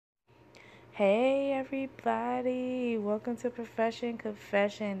Hey everybody, welcome to Profession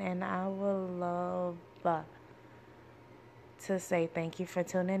Confession, and I would love to say thank you for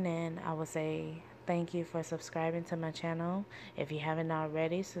tuning in. I would say thank you for subscribing to my channel. If you haven't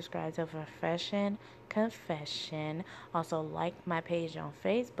already, subscribe to Profession Confession. Also like my page on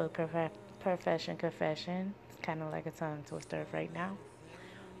Facebook, Profession Confession. It's kind of like a tongue twister right now.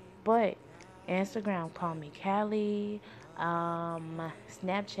 But Instagram, call me Callie.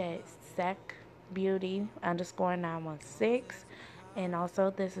 Snapchat, Sac Beauty underscore 916. And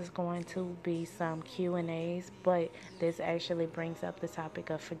also, this is going to be some Q&As, but this actually brings up the topic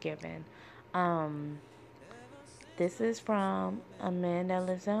of forgiving. Um, this is from a man that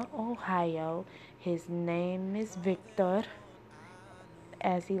lives in Ohio. His name is Victor,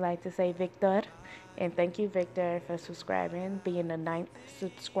 as he liked to say, Victor. And thank you, Victor, for subscribing, being the ninth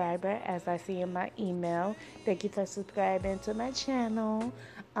subscriber, as I see in my email. Thank you for subscribing to my channel.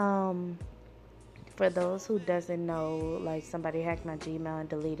 Um, for those who doesn't know, like, somebody hacked my Gmail and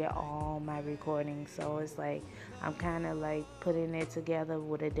deleted all my recordings. So it's like I'm kind of like putting it together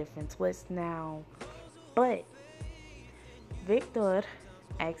with a different twist now. But Victor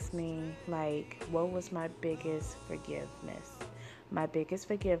asked me, like, what was my biggest forgiveness? My biggest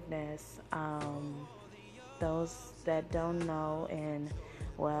forgiveness, those that don't know, and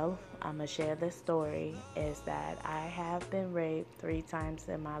well, I'm gonna share this story, is that I have been raped 3 times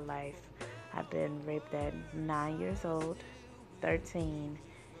in my life. I've been raped at 9 years old, 13,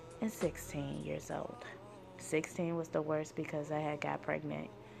 and 16 years old. 16 was the worst because I had got pregnant.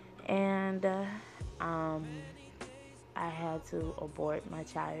 And um, I had to abort my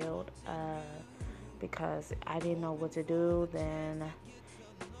child because I didn't know what to do. Then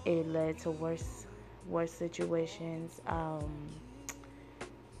it led to worse situations.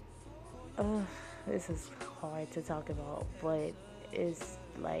 Ugh, this is hard to talk about, but it's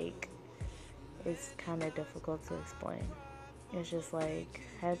like it's kind of difficult to explain. It's just like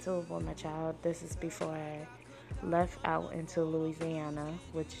I had to abort my child. This is before I left out into Louisiana,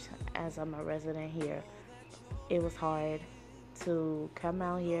 which, as I'm a resident here, it was hard to come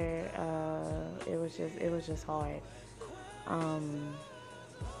out here. It was just hard. Um,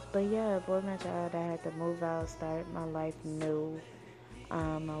 but yeah, abort my child. I had to move out, start my life new.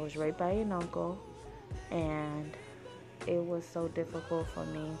 I was raped by an uncle, and it was so difficult for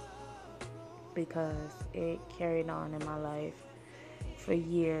me because it carried on in my life for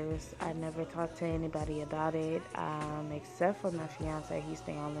years. I never talked to anybody about it, except for my fiance. He's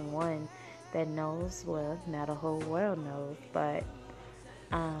the only one that knows. Well, not the whole world knows, but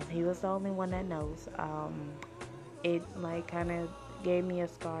he was the only one that knows. It like kind of gave me a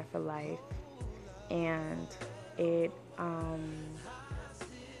scar for life, and it um,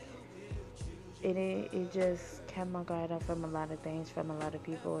 it just kept my guard up from a lot of things, from a lot of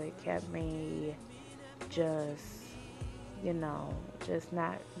people. It kept me just, you know, just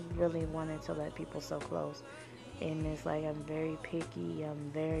not really wanting to let people so close. And it's like I'm very picky.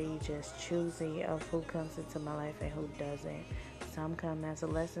 I'm very just choosy of who comes into my life and who doesn't. Some come as a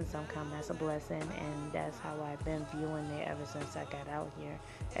lesson, some come as a blessing, and that's how I've been viewing it ever since I got out here,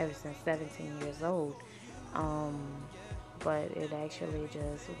 ever since 17 years old. Um, but it actually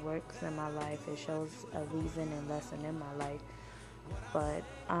just works in my life. It shows a reason and lesson in my life. But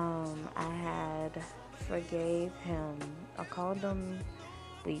I had forgave him. I called him.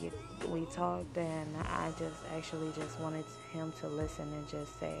 We we talked, and I just actually just wanted him to listen and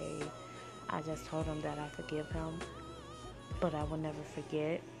just say. I just told him that I forgive him, but I will never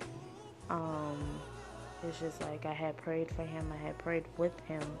forget. Um, it's just like I had prayed for him. I had prayed with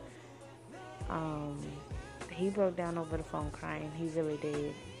him. Um, he broke down over the phone crying. He really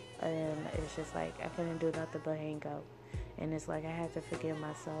did. And it's just like I couldn't do nothing but hang up. And it's like I had to forgive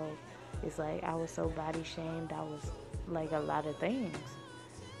myself. It's like I was so body shamed. I was like a lot of things.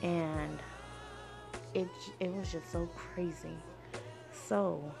 And it it was just so crazy.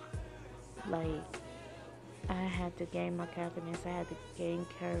 So like I had to gain my confidence. I had to gain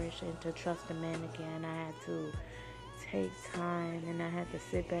courage and to trust the man again. I had to take time, and I had to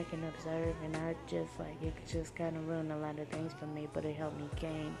sit back and observe, and I just like it just kind of ruined a lot of things for me, but it helped me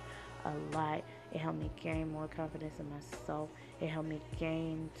gain a lot. It helped me gain more confidence in myself. It helped me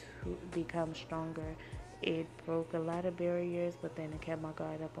gain to become stronger. It broke a lot of barriers, but then it kept my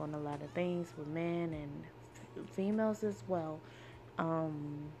guard up on a lot of things with men and females as well.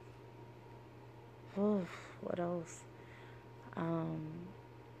 um what else? um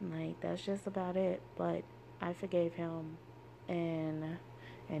like that's just about it. But I forgave him, and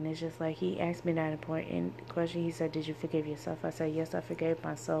it's just like he asked me that important question. He said, "Did you forgive yourself?" I said, "Yes, I forgave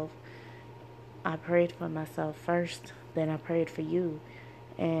myself. I prayed for myself first, then I prayed for you."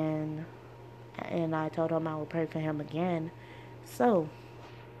 And and I told him I would pray for him again. So,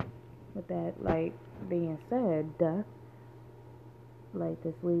 with that, like, being said, like,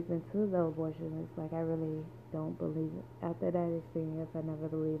 this leads into the abortion. It's like, I really don't believe it. After that experience, I never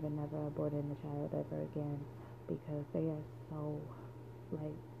believe in never aborting a child ever again, because they are so,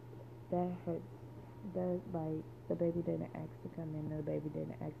 like, that hurts. That, like, the baby didn't ask to come in, the baby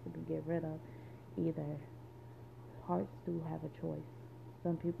didn't ask to be get rid of either. Hearts do have a choice.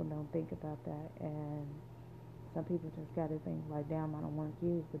 Some people don't think about that, and some people just gotta think like, damn, I don't want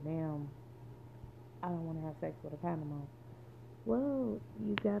kids, but damn, I don't want to have sex with a animal. Well,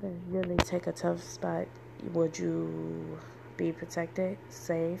 you gotta really take a tough spot. Would you be protected,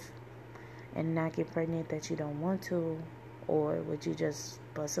 safe, and not get pregnant that you don't want to? Or would you just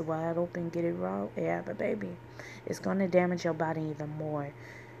bust it wide open, get it raw, and have a baby? It's gonna damage your body even more.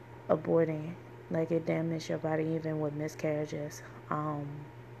 Aborting, like, it damages your body even with miscarriages.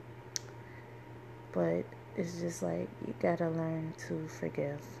 But it's just like, you gotta learn to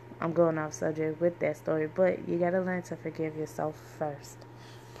forgive. I'm going off subject with that story, but you gotta learn to forgive yourself first.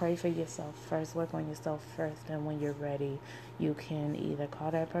 Pray for yourself first. Work on yourself first, and when you're ready, you can either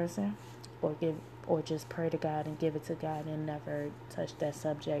call that person or just pray to God and give it to God and never touch that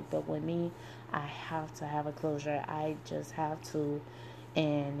subject. But with me, I have to have a closure. I just have to.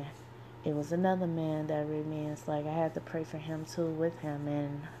 And it was another man that read me. It's like, I had to pray for him too with him,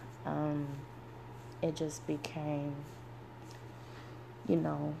 and it just became,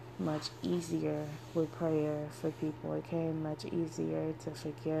 much easier with prayer for people. It became much easier to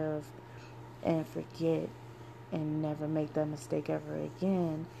forgive and forget and never make that mistake ever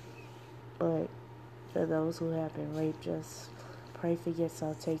again. But for those who have been raped, just pray for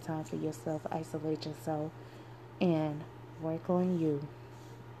yourself, take time for yourself, isolate yourself, and work on you.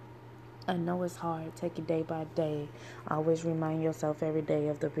 I know it's hard. Take it day by day. Always remind yourself every day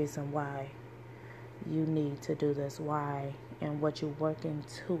of the reason why you need to do this, why, and what you're working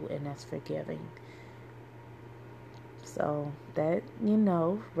to, and that's forgiving. So that,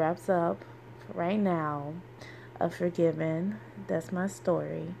 wraps up right now of forgiving. That's my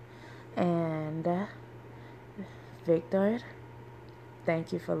story. And Victor,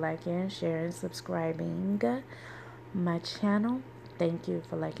 thank you for liking, sharing, subscribing my channel. Thank you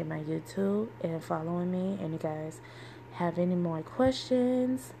for liking my YouTube and following me. And you guys have any more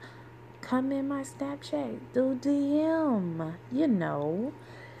questions, come in my Snapchat, do DM,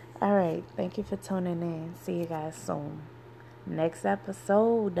 Alright, thank you for tuning in. See you guys soon. Next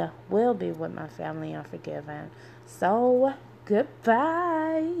episode will be with my family unforgiven. So,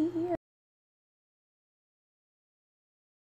 goodbye.